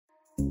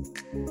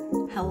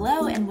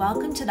Hello and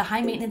welcome to the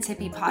High Maintenance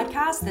Hippie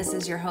podcast. This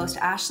is your host,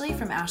 Ashley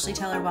from Ashley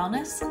Taylor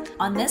Wellness.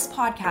 On this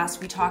podcast,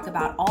 we talk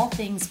about all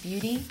things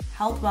beauty,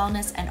 health,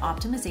 wellness, and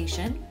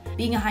optimization.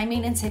 Being a high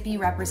maintenance hippie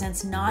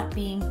represents not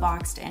being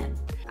boxed in,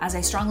 as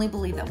I strongly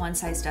believe that one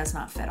size does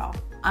not fit all.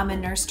 I'm a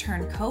nurse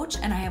turned coach,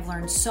 and I have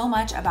learned so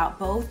much about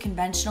both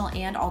conventional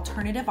and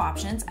alternative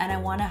options, and I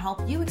want to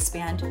help you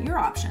expand your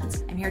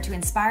options. I'm here to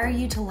inspire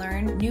you to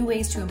learn new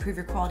ways to improve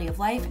your quality of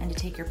life and to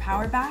take your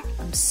power back.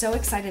 I'm so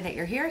excited that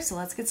you're here, so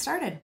let's get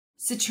started.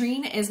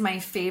 Citrine is my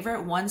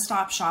favorite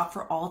one-stop shop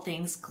for all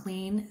things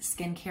clean,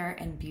 skincare,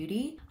 and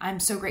beauty. I'm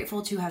so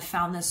grateful to have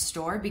found this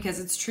store because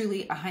it's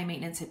truly a high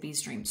maintenance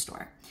hippie's dream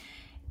store.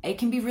 It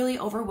can be really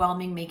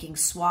overwhelming making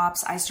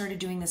swaps. I started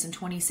doing this in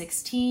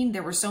 2016.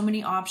 There were so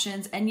many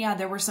options, and yeah,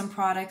 there were some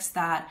products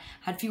that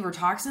had fewer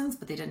toxins,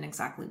 but they didn't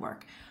exactly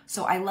work.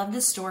 So I love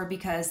this store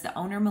because the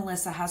owner,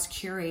 Melissa, has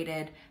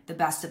curated the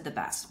best of the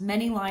best.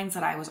 Many lines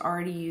that I was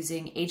already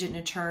using. Agent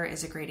Nature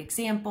is a great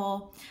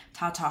example.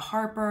 Tata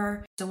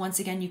Harper. So once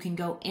again, you can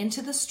go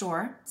into the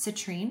store,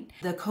 Citrine.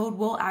 The code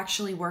will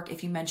actually work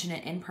if you mention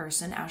it in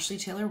person, Ashley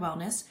Taylor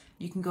Wellness.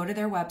 You can go to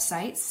their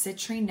website,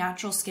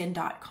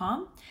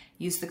 citrinenaturalskin.com.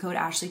 Use the code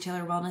Ashley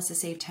Taylor Wellness to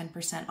save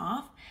 10%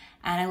 off.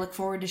 And I look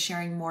forward to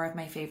sharing more of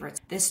my favorites.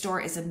 This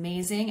store is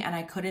amazing, and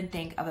I couldn't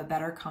think of a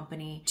better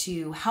company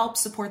to help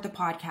support the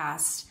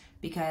podcast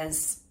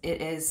because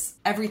it is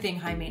everything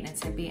high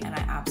maintenance hippie, and I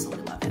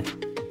absolutely love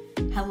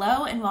it.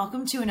 Hello, and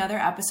welcome to another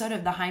episode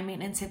of the High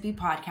Maintenance Hippie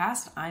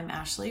podcast. I'm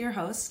Ashley, your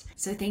host.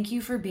 So thank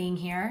you for being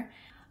here.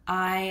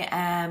 I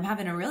am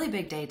having a really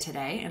big day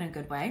today in a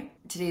good way.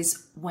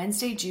 Today's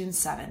Wednesday, June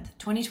 7th,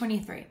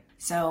 2023.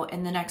 So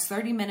in the next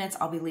 30 minutes,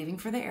 I'll be leaving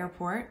for the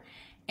airport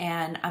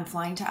and I'm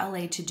flying to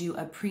LA to do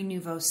a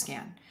pre-nouveau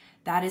scan.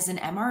 That is an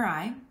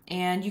MRI,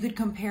 and you could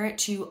compare it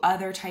to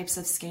other types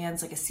of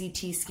scans like a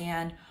CT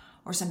scan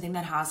or something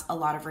that has a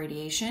lot of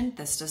radiation.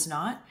 This does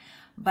not.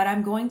 But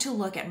I'm going to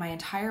look at my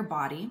entire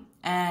body,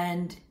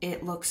 and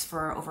it looks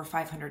for over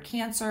 500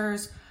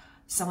 cancers.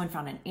 Someone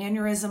found an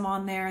aneurysm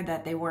on there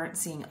that they weren't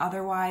seeing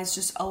otherwise.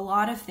 Just a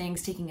lot of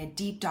things, taking a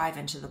deep dive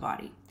into the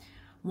body.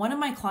 One of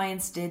my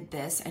clients did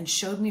this and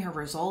showed me her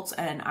results,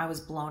 and I was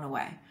blown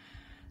away.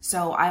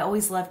 So I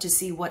always love to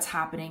see what's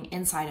happening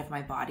inside of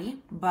my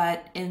body,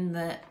 but in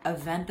the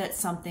event that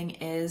something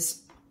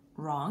is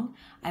wrong,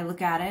 I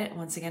look at it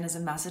once again as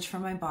a message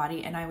from my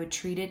body, and I would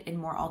treat it in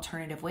more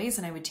alternative ways,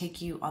 and I would take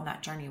you on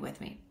that journey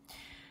with me.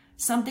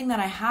 Something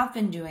that I have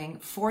been doing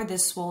for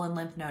this swollen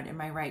lymph node in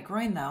my right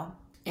groin, though,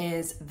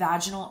 is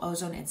vaginal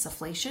ozone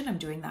insufflation. I'm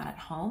doing that at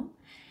home.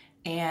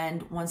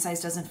 And one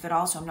size doesn't fit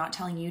all, so I'm not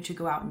telling you to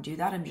go out and do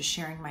that. I'm just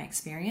sharing my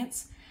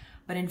experience.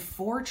 But in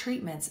 4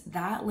 treatments,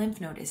 that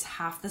lymph node is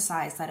half the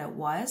size that it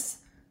was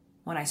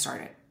when I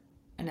started.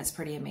 And it's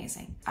pretty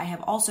amazing. I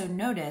have also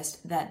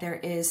noticed that there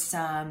is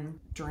some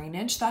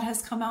drainage that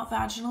has come out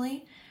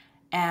vaginally,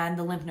 and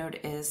the lymph node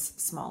is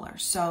smaller.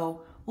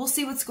 So we'll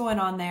see what's going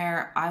on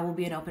there. I will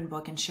be an open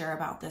book and share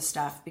about this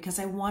stuff because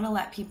I want to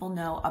let people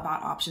know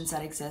about options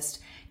that exist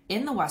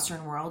in the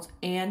Western world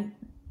and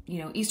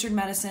Eastern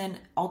medicine,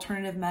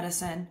 alternative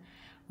medicine,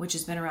 which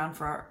has been around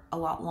for a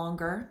lot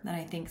longer than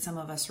I think some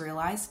of us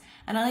realize.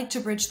 And I like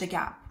to bridge the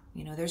gap.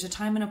 There's a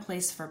time and a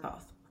place for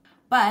both.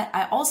 But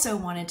I also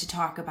wanted to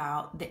talk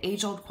about the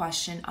age-old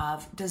question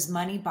of, does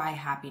money buy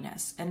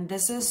happiness? And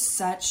this is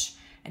such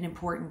an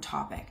important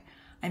topic.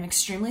 I'm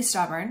extremely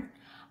stubborn.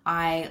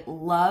 I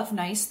love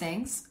nice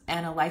things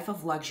and a life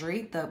of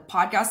luxury. The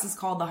podcast is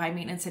called the High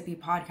Maintenance Hippie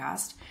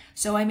Podcast.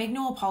 So I make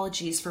no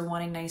apologies for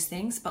wanting nice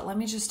things, but let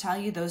me just tell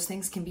you, those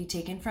things can be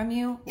taken from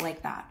you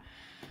like that.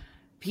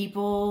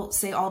 People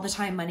say all the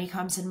time, money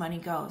comes and money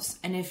goes.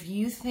 And if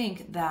you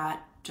think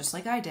that, just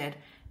like I did,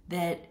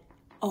 that,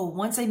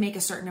 once I make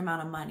a certain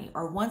amount of money,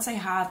 or once I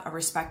have a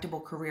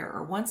respectable career,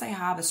 or once I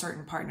have a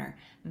certain partner,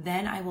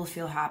 then I will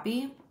feel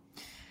happy,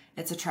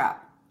 it's a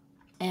trap.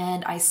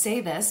 And I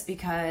say this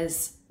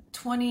because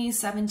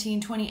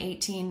 2017,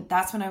 2018,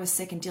 that's when I was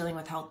sick and dealing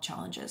with health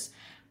challenges.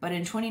 But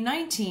in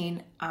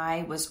 2019,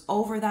 I was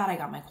over that. I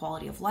got my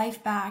quality of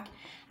life back,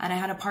 and I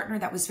had a partner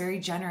that was very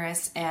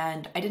generous,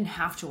 and I didn't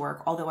have to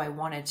work, although I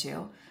wanted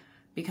to,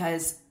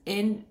 because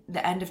in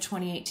the end of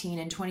 2018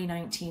 and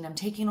 2019, I'm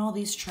taking all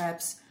these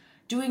trips,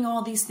 doing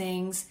all these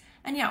things,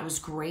 and yeah, it was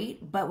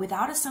great, but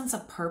without a sense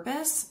of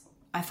purpose,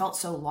 I felt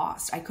so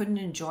lost. I couldn't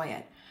enjoy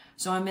it.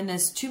 So I'm in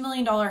this $2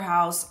 million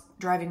house,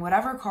 driving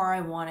whatever car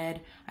I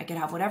wanted. I could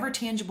have whatever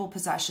tangible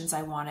possessions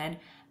I wanted,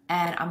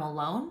 and I'm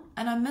alone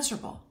and I'm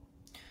miserable.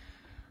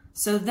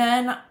 So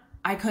then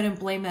I couldn't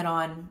blame it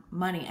on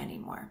money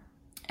anymore.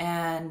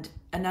 And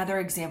another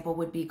example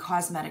would be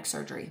cosmetic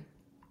surgery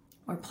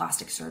or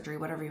plastic surgery,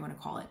 whatever you want to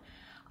call it.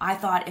 I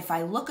thought if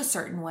I look a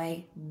certain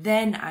way,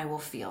 then I will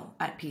feel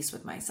at peace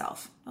with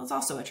myself. That was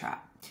also a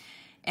trap.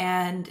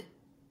 And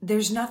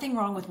there's nothing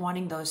wrong with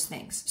wanting those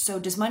things. So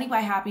does money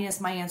buy happiness?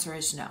 My answer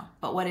is no.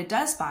 But what it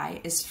does buy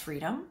is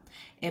freedom.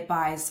 It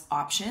buys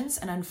options.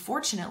 And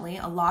unfortunately,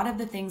 a lot of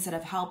the things that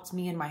have helped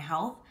me in my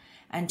health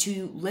and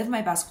to live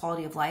my best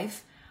quality of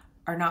life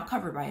are not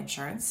covered by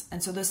insurance.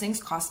 And so those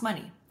things cost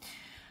money.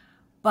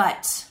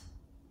 But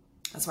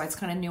that's why it's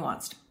kind of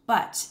nuanced.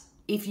 But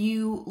if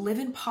you live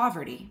in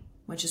poverty,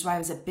 which is why I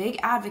was a big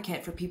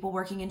advocate for people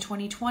working in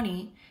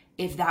 2020,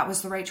 if that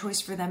was the right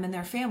choice for them and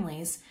their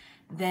families,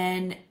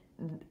 then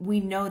we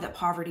know that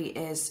poverty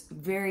is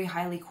very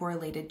highly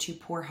correlated to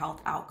poor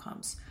health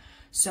outcomes.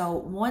 So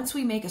once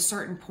we make a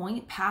certain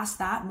point past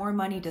that, more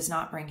money does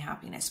not bring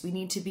happiness. We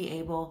need to be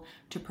able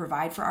to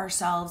provide for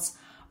ourselves,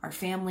 our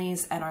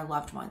families, and our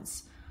loved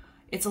ones.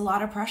 It's a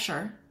lot of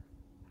pressure.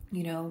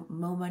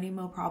 More money,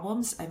 more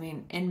problems. I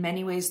mean, in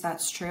many ways,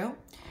 that's true.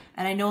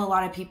 And I know a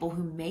lot of people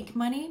who make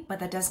money, but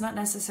that does not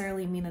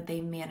necessarily mean that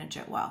they manage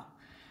it well.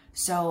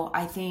 So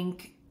I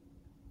think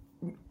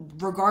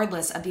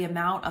regardless of the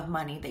amount of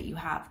money that you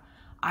have,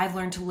 I've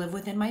learned to live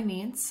within my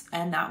means.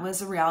 And that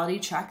was a reality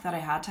check that I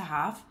had to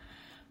have.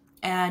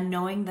 And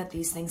knowing that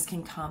these things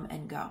can come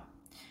and go.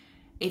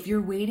 If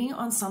you're waiting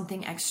on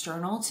something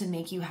external to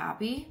make you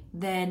happy,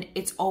 then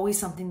it's always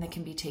something that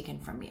can be taken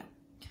from you.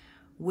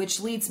 Which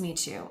leads me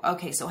to,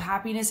 okay, so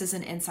happiness is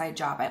an inside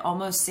job. I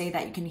almost say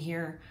that you can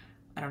hear,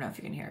 I don't know if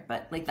you can hear it,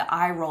 but like the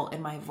eye roll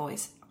in my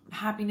voice.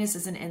 Happiness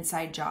is an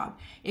inside job.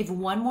 If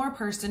one more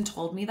person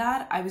told me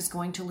that, I was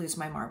going to lose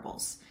my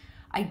marbles.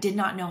 I did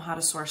not know how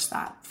to source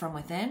that from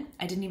within.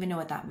 I didn't even know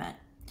what that meant.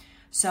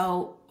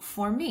 So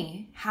for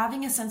me,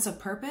 having a sense of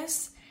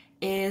purpose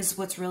is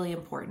what's really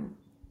important.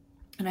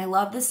 And I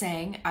love the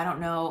saying, I don't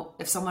know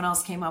if someone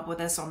else came up with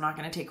this, so I'm not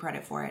going to take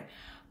credit for it,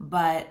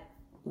 but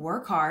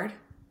work hard,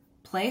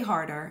 play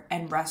harder,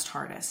 and rest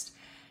hardest.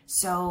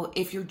 So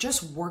if you're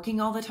just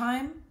working all the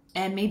time,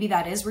 and maybe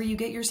that is where you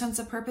get your sense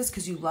of purpose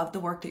because you love the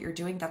work that you're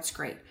doing, that's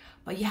great.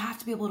 But you have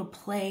to be able to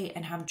play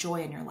and have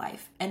joy in your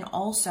life. And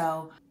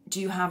also, do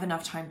you have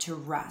enough time to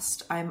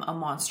rest? I'm a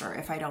monster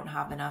if I don't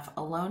have enough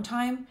alone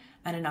time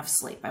and enough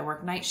sleep. I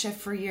worked night shift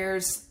for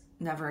years,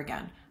 never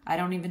again. I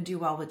don't even do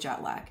well with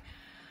jet lag.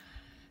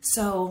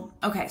 So,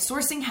 okay,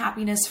 sourcing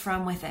happiness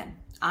from within.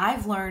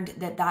 I've learned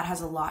that that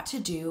has a lot to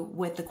do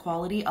with the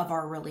quality of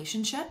our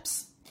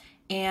relationships.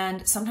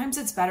 And sometimes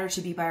it's better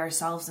to be by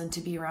ourselves than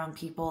to be around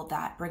people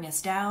that bring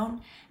us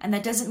down. And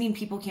that doesn't mean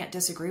people can't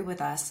disagree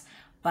with us.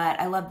 But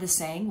I love this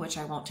saying, which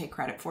I won't take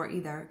credit for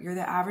either. You're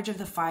the average of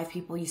the 5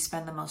 people you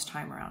spend the most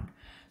time around.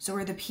 So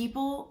are the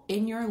people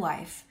in your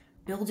life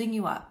building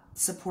you up,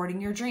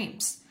 supporting your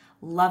dreams,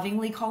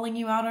 lovingly calling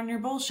you out on your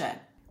bullshit.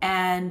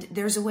 And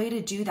there's a way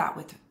to do that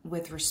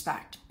with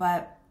respect.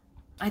 But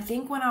I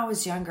think when I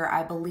was younger,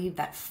 I believed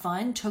that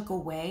fun took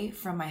away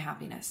from my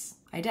happiness.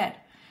 I did.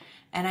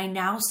 And I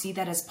now see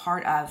that as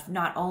part of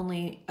not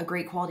only a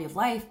great quality of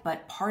life,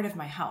 but part of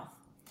my health.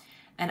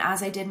 And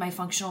as I did my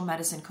functional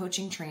medicine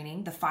coaching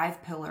training, the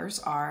 5 pillars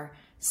are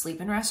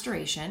sleep and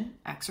restoration,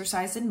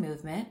 exercise and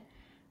movement,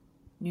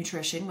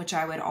 nutrition, which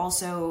I would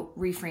also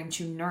reframe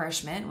to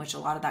nourishment, which a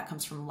lot of that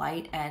comes from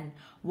light and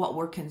what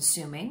we're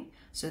consuming.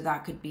 So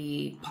that could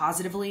be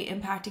positively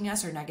impacting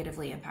us or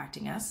negatively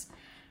impacting us.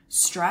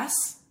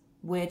 Stress,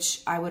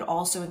 which I would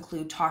also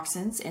include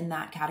toxins in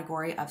that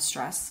category of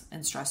stress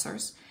and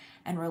stressors,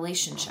 and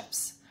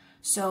relationships.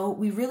 So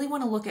we really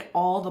want to look at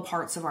all the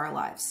parts of our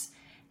lives.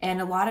 And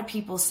a lot of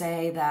people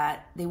say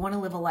that they want to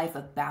live a life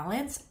of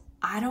balance.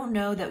 I don't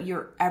know that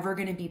you're ever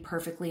going to be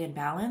perfectly in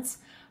balance,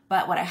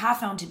 but what I have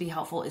found to be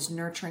helpful is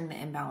nurturing the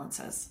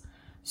imbalances.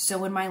 So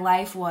when my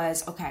life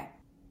was, okay,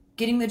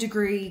 getting the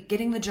degree,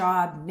 getting the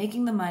job,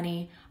 making the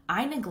money,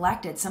 I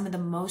neglected some of the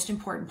most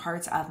important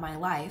parts of my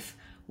life,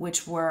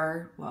 which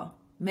were,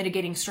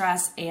 mitigating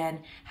stress and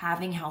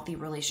having healthy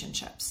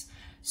relationships.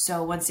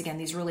 So once again,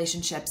 these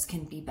relationships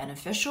can be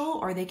beneficial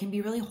or they can be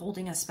really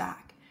holding us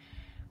back.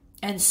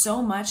 And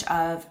so much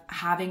of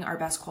having our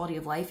best quality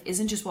of life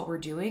isn't just what we're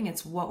doing,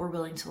 it's what we're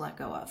willing to let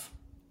go of.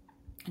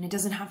 And it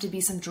doesn't have to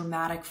be some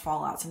dramatic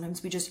fallout.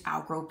 Sometimes we just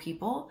outgrow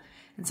people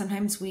and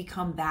sometimes we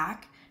come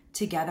back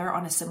together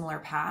on a similar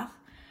path,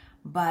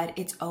 but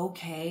it's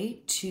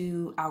okay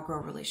to outgrow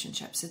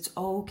relationships. It's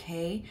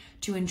okay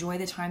to enjoy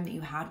the time that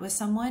you had with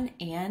someone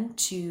and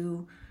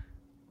to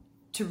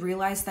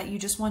realize that you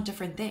just want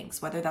different things,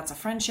 whether that's a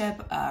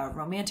friendship, a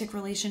romantic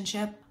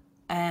relationship,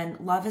 and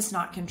love is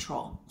not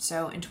control.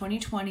 So in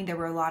 2020, there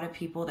were a lot of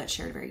people that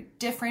shared very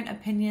different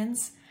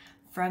opinions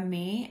from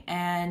me,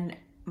 and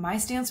my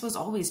stance was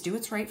always do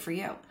what's right for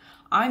you.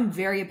 I'm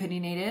very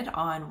opinionated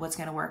on what's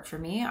going to work for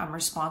me. I'm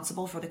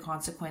responsible for the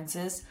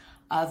consequences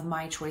of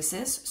my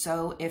choices.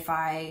 So if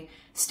I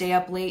stay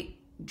up late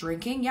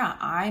drinking,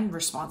 I'm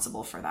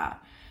responsible for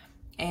that.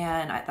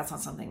 And that's not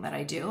something that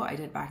I do. I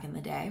did back in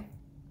the day.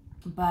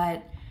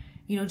 But,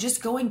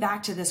 just going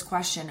back to this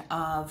question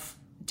of,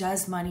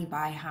 does money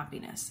buy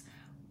happiness?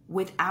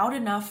 Without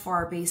enough for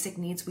our basic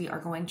needs, we are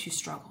going to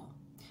struggle.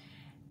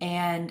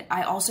 And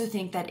I also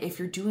think that if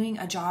you're doing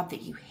a job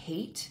that you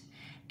hate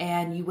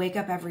and you wake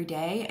up every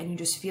day and you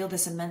just feel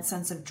this immense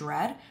sense of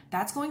dread,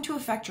 that's going to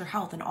affect your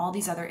health in all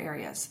these other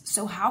areas.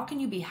 So how can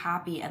you be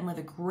happy and live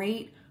a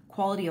great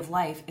quality of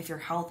life if your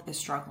health is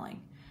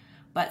struggling?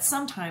 But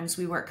sometimes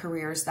we work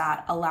careers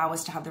that allow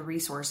us to have the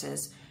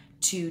resources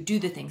to do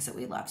the things that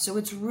we love. So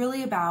it's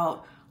really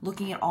about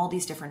looking at all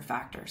these different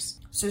factors.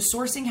 So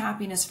sourcing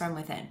happiness from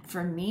within,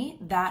 for me,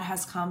 that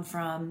has come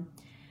from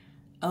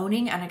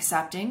owning and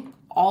accepting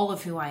all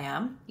of who I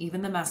am,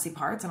 even the messy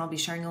parts. And I'll be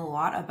sharing a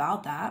lot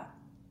about that,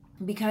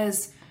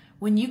 because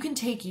when you can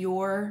take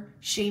your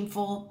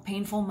shameful,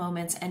 painful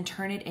moments and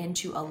turn it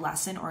into a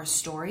lesson or a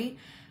story,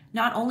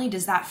 not only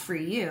does that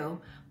free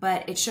you,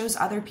 but it shows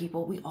other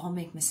people we all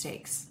make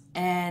mistakes.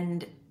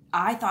 And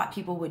I thought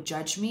people would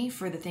judge me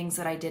for the things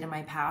that I did in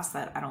my past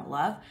that I don't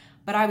love,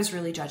 but I was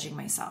really judging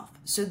myself.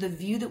 So the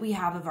view that we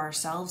have of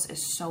ourselves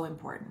is so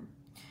important.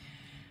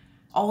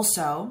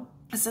 Also,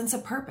 a sense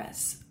of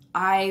purpose.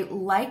 I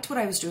liked what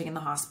I was doing in the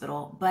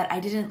hospital, but I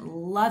didn't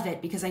love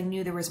it because I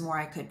knew there was more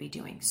I could be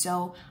doing.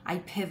 So I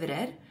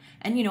pivoted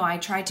and, I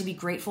tried to be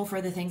grateful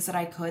for the things that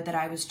I could that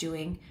I was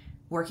doing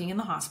working in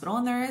the hospital.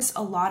 And there is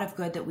a lot of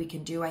good that we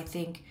can do. I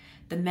think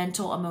the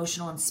mental,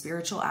 emotional, and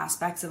spiritual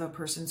aspects of a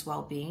person's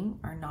well-being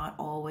are not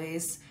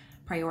always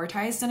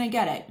prioritized. And I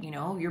get it.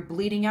 You're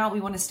bleeding out. We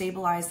want to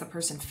stabilize the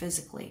person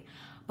physically.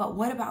 But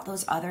what about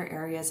those other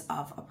areas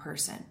of a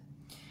person?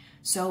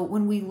 So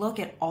when we look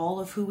at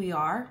all of who we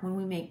are, when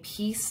we make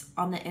peace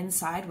on the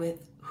inside with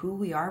who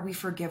we are, we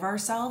forgive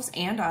ourselves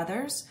and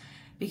others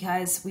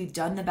because we've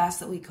done the best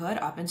that we could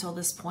up until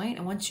this point.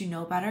 And once you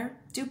know better,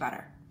 do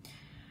better.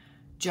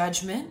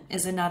 Judgment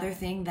is another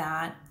thing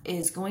that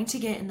is going to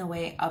get in the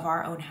way of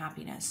our own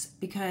happiness,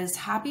 because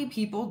happy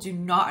people do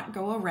not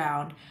go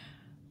around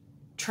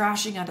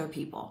trashing other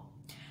people.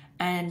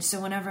 And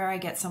so whenever I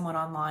get someone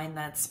online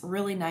that's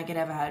really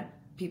negative, I had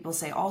people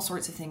say all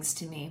sorts of things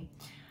to me,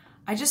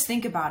 I just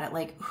think about it,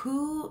 like,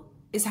 who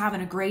is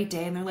having a great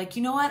day and they're like,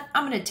 you know what,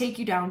 I'm going to take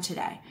you down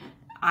today.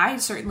 I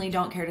certainly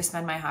don't care to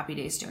spend my happy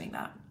days doing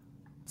that.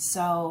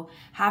 So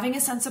having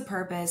a sense of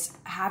purpose,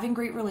 having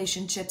great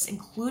relationships,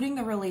 including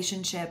the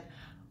relationship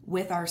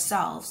with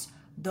ourselves,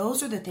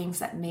 those are the things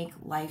that make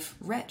life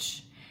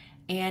rich.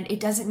 And it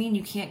doesn't mean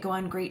you can't go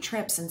on great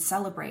trips and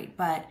celebrate,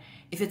 but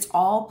if it's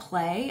all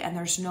play and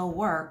there's no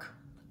work,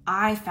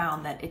 I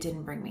found that it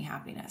didn't bring me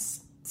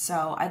happiness.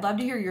 So I'd love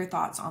to hear your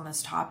thoughts on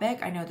this topic.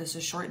 I know this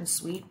is short and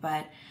sweet,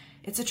 but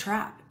it's a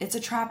trap. It's a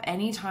trap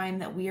anytime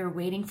that we are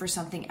waiting for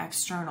something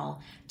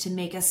external to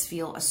make us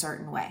feel a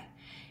certain way.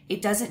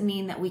 It doesn't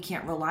mean that we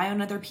can't rely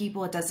on other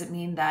people. It doesn't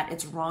mean that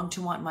it's wrong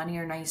to want money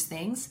or nice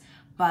things.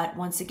 But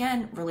once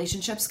again,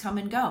 relationships come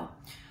and go.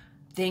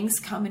 Things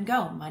come and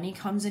go. Money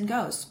comes and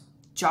goes.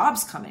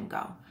 Jobs come and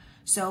go.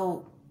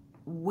 So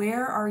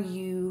where are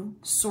you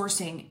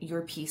sourcing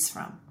your peace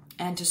from?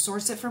 And to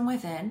source it from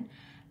within,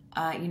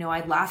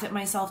 I'd laugh at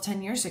myself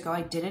 10 years ago.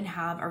 I didn't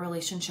have a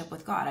relationship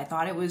with God. I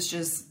thought it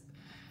was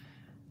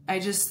I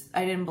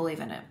didn't believe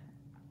in it.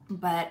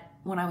 But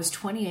when I was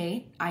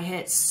 28, I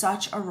hit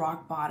such a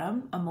rock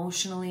bottom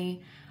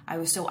emotionally. I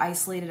was so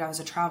isolated. I was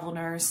a travel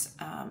nurse,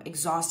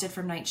 exhausted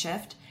from night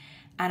shift.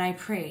 And I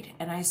prayed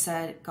and I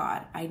said,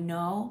 God, I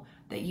know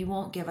that you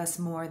won't give us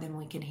more than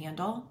we can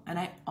handle. And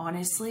I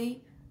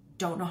honestly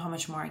don't know how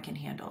much more I can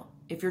handle.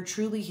 If you're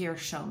truly here,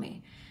 show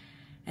me.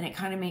 And it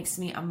kind of makes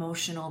me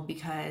emotional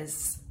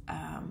because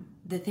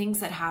the things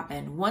that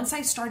happened, once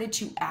I started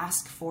to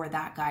ask for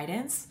that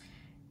guidance,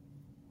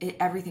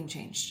 everything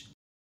changed.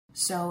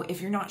 So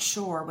if you're not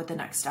sure what the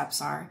next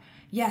steps are,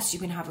 yes, you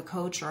can have a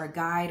coach or a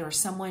guide or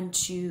someone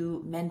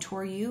to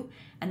mentor you.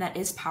 And that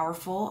is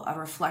powerful, a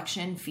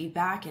reflection,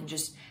 feedback, and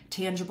just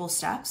tangible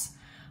steps.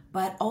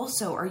 But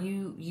also, are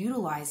you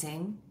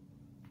utilizing,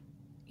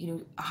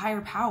 a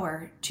higher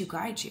power to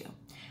guide you?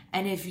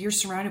 And if you're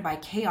surrounded by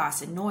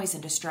chaos and noise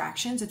and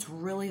distractions, it's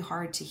really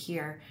hard to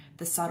hear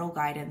the subtle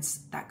guidance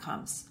that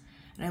comes.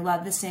 And I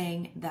love the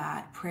saying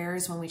that prayer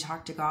is when we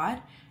talk to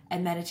God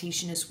and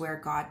meditation is where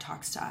God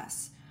talks to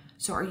us.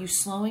 So are you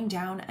slowing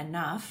down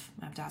enough,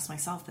 I have to ask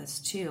myself this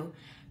too,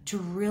 to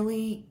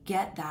really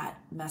get that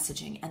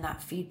messaging and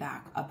that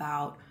feedback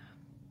about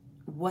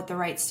what the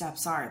right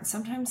steps are? And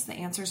sometimes the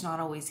answer is not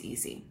always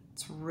easy.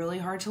 It's really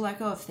hard to let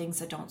go of things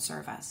that don't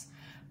serve us.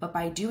 But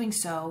by doing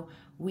so,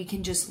 we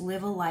can just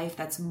live a life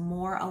that's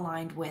more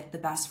aligned with the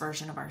best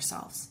version of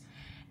ourselves.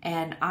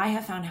 And I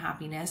have found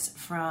happiness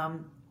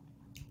from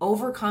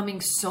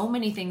overcoming so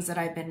many things that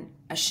I've been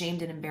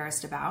ashamed and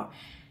embarrassed about,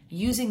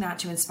 using that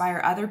to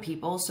inspire other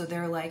people so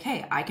they're like,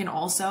 hey, I can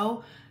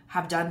also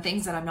have done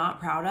things that I'm not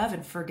proud of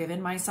and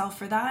forgiven myself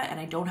for that, and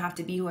I don't have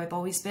to be who I've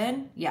always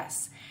been.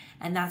 Yes.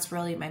 And that's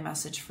really my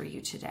message for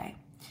you today.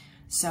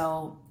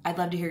 So I'd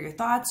love to hear your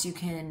thoughts. You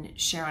can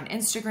share on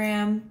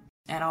Instagram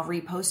and I'll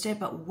repost it.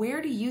 But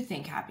where do you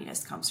think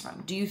happiness comes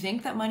from? Do you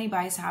think that money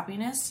buys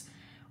happiness?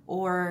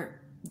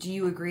 Or do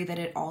you agree that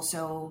it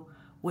also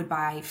would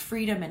buy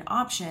freedom and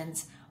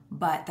options,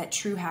 but that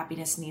true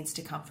happiness needs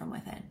to come from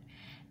within?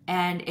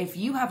 And if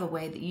you have a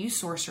way that you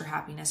source your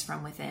happiness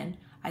from within,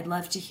 I'd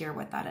love to hear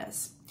what that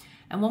is.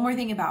 And one more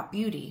thing about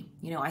beauty,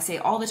 I say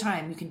all the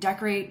time, you can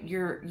decorate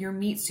your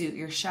meat suit,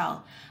 your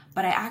shell,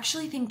 but I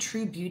actually think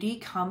true beauty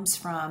comes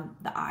from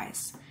the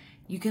eyes.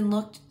 You can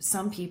look,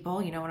 some people,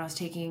 when I was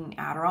taking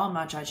Adderall, I'm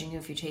not judging you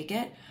if you take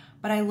it,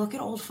 but I look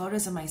at old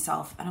photos of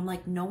myself and I'm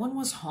like, no one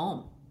was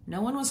home.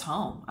 No one was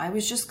home. I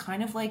was just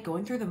kind of like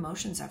going through the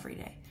motions every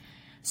day.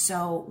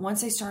 So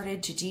once I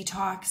started to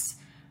detox,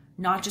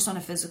 not just on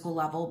a physical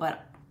level,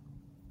 but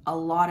a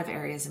lot of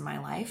areas in my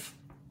life,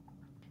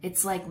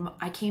 it's like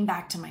I came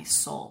back to my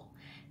soul.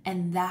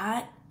 And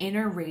that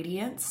inner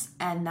radiance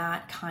and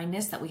that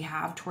kindness that we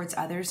have towards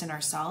others and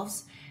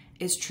ourselves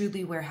is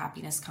truly where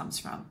happiness comes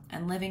from,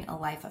 and living a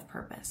life of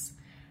purpose.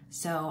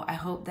 So I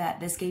hope that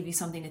this gave you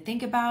something to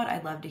think about.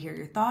 I'd love to hear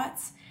your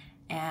thoughts,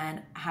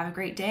 and have a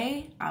great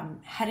day. I'm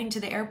heading to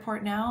the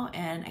airport now,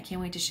 and I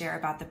can't wait to share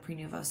about the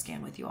Prenuvo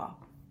scan with you all.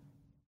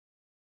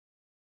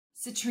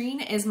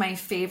 Citrine is my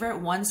favorite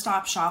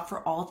one-stop shop for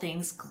all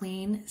things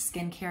clean,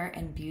 skincare,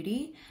 and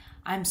beauty.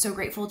 I'm so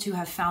grateful to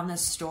have found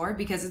this store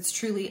because it's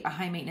truly a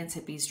high maintenance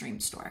hippie's dream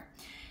store.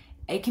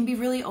 It can be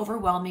really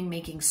overwhelming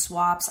making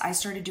swaps. I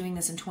started doing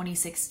this in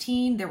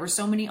 2016. There were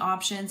so many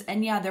options,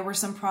 and yeah, there were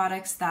some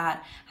products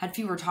that had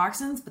fewer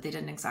toxins, but they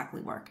didn't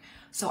exactly work.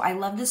 So I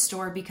love this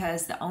store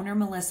because the owner,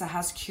 Melissa,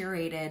 has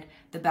curated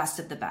the best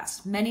of the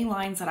best. Many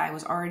lines that I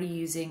was already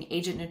using.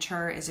 Agent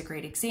Nature is a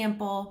great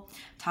example.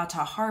 Tata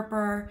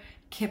Harper,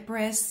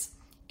 Kypris,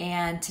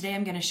 and today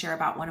I'm going to share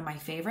about one of my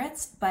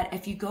favorites. But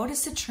if you go to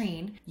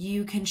Citrine,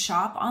 you can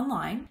shop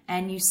online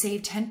and you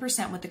save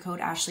 10% with the code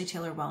Ashley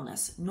Taylor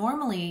Wellness.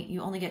 Normally,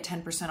 you only get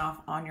 10% off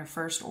on your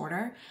first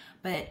order,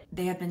 but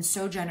they have been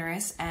so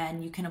generous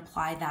and you can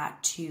apply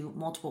that to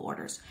multiple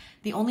orders.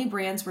 The only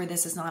brands where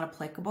this is not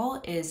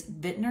applicable is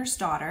Vintner's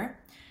Daughter,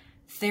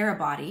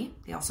 Therabody,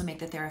 they also make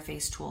the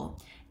TheraFace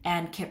tool,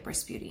 and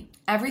Kypris Beauty.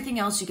 Everything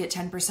else you get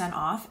 10%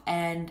 off,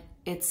 and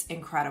it's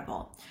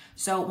incredible.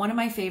 So one of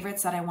my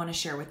favorites that I want to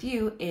share with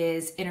you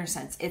is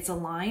InnerSense. It's a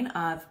line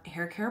of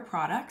hair care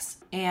products,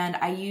 and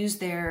I use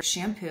their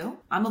shampoo.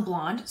 I'm a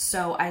blonde,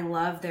 so I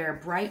love their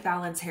Bright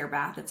Balance Hair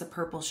Bath. It's a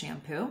purple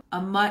shampoo,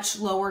 a much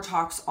lower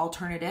tox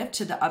alternative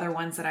to the other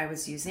ones that I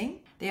was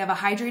using. They have a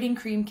hydrating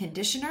cream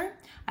conditioner.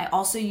 I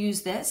also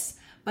use this,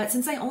 but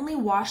since I only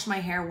wash my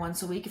hair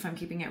once a week, if I'm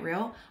keeping it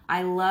real,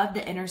 I love the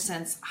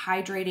InnerSense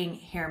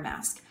hydrating hair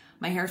mask.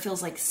 My hair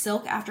feels like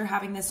silk after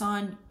having this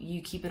on.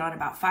 You keep it on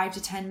about 5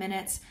 to 10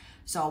 minutes.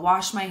 So I'll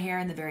wash my hair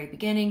in the very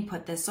beginning,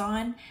 put this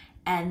on,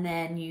 and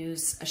then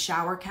use a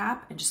shower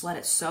cap and just let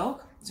it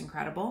soak. It's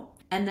incredible.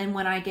 And then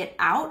when I get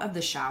out of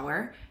the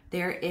shower,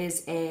 there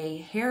is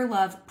a Hair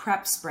Love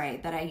prep spray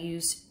that I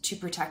use to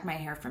protect my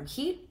hair from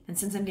heat. And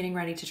since I'm getting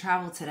ready to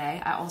travel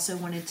today, I also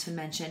wanted to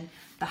mention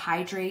the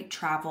Hydrate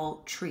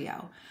Travel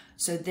Trio.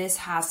 So this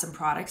has some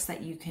products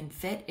that you can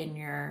fit in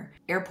your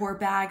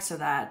airport bag so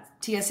that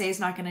TSA is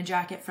not going to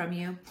jack it from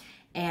you.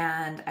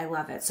 And I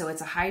love it. So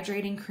it's a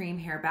hydrating cream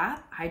hair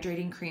bath,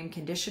 hydrating cream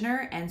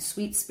conditioner, and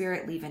Sweet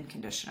Spirit leave-in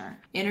conditioner.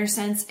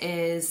 InnerSense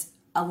is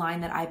a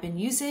line that I've been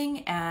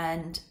using,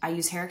 and I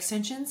use hair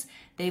extensions.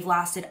 They've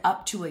lasted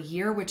up to a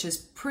year, which is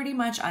pretty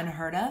much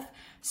unheard of.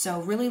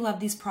 So really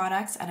love these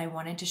products, and I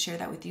wanted to share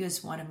that with you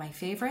as one of my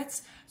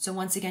favorites. So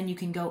once again, you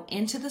can go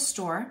into the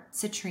store,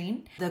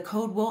 Citrine. The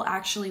code will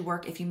actually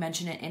work if you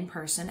mention it in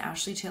person,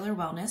 Ashley Taylor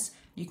Wellness.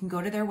 You can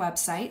go to their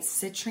website,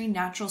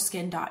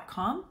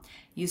 citrinenaturalskin.com.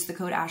 Use the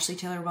code Ashley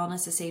Taylor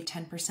Wellness to save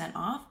 10%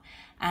 off.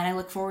 And I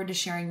look forward to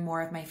sharing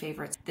more of my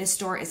favorites. This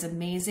store is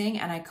amazing,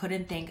 and I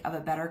couldn't think of a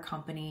better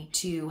company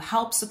to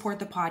help support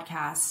the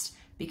podcast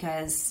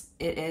because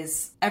it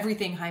is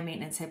everything high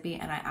maintenance hippie,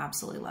 and I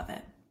absolutely love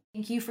it.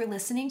 Thank you for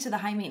listening to the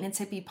High Maintenance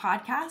Hippie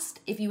podcast.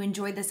 If you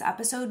enjoyed this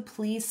episode,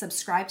 please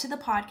subscribe to the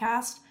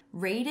podcast,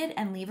 rate it,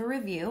 and leave a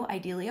review,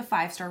 ideally a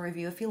 5-star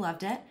review if you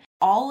loved it.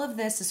 All of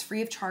this is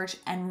free of charge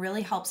and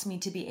really helps me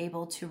to be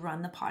able to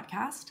run the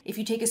podcast. If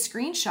you take a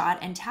screenshot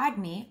and tag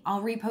me,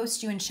 I'll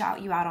repost you and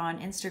shout you out on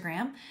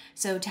Instagram.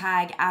 So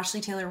tag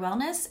Ashley Taylor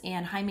Wellness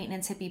and High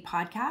Maintenance Hippie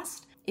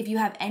Podcast. If you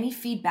have any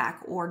feedback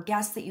or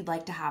guests that you'd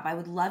like to have, I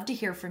would love to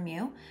hear from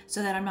you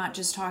so that I'm not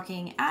just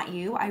talking at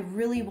you. I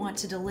really want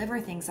to deliver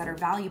things that are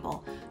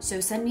valuable.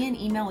 So send me an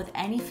email with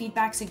any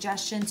feedback,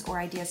 suggestions, or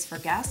ideas for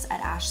guests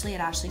at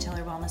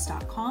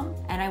ashley@ashleytaylorwellness.com.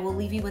 And I will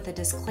leave you with a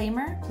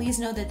disclaimer. Please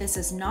know that this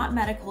is not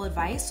medical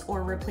advice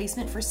or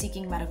replacement for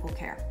seeking medical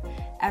care.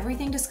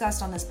 Everything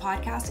discussed on this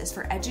podcast is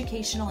for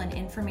educational and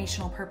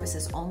informational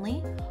purposes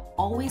only.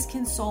 Always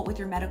consult with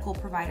your medical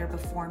provider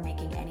before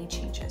making any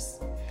changes.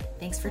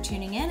 Thanks for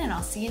tuning in, and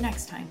I'll see you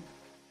next time.